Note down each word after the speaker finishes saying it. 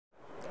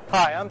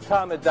Hi, I'm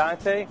Tom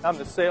Adante. I'm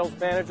the sales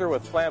manager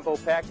with Flambeau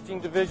Packaging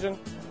Division.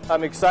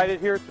 I'm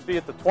excited here to be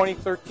at the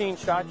 2013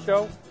 SHOT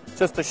Show,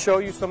 just to show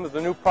you some of the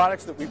new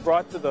products that we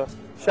brought to the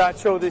SHOT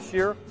Show this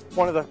year.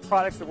 One of the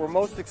products that we're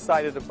most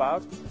excited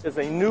about is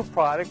a new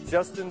product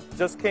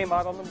just came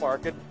out on the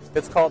market.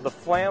 It's called the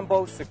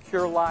Flambeau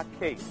Secure Lock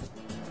Case.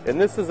 And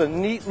this is a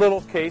neat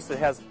little case that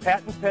has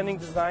patent-pending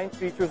design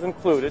features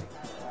included.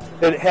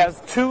 It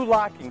has two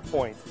locking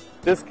points.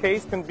 This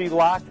case can be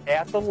locked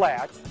at the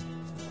latch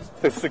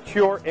to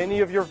secure any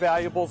of your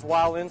valuables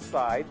while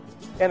inside.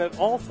 And it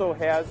also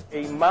has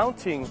a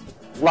mounting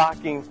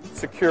locking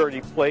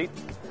security plate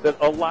that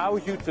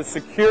allows you to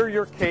secure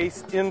your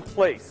case in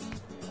place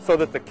so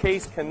that the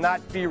case cannot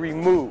be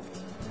removed.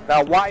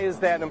 Now, why is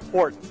that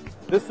important?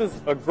 This is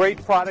a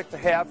great product to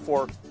have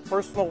for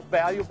personal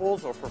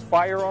valuables or for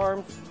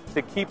firearms,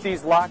 to keep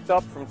these locked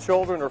up from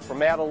children or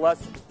from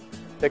adolescents.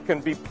 It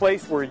can be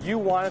placed where you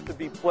want it to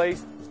be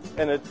placed,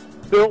 and it's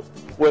built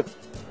with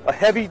a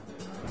heavy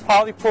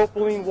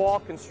polypropylene wall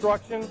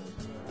construction.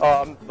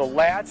 The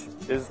latch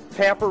is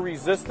tamper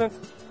resistant.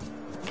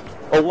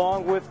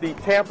 Along with the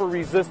tamper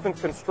resistant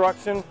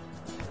construction,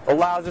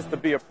 allows us to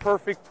be a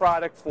perfect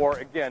product for,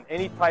 again,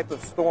 any type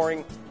of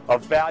storing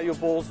of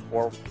valuables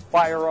or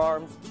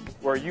firearms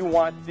where you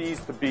want these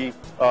to be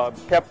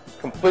kept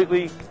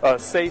completely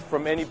safe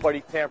from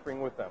anybody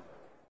tampering with them.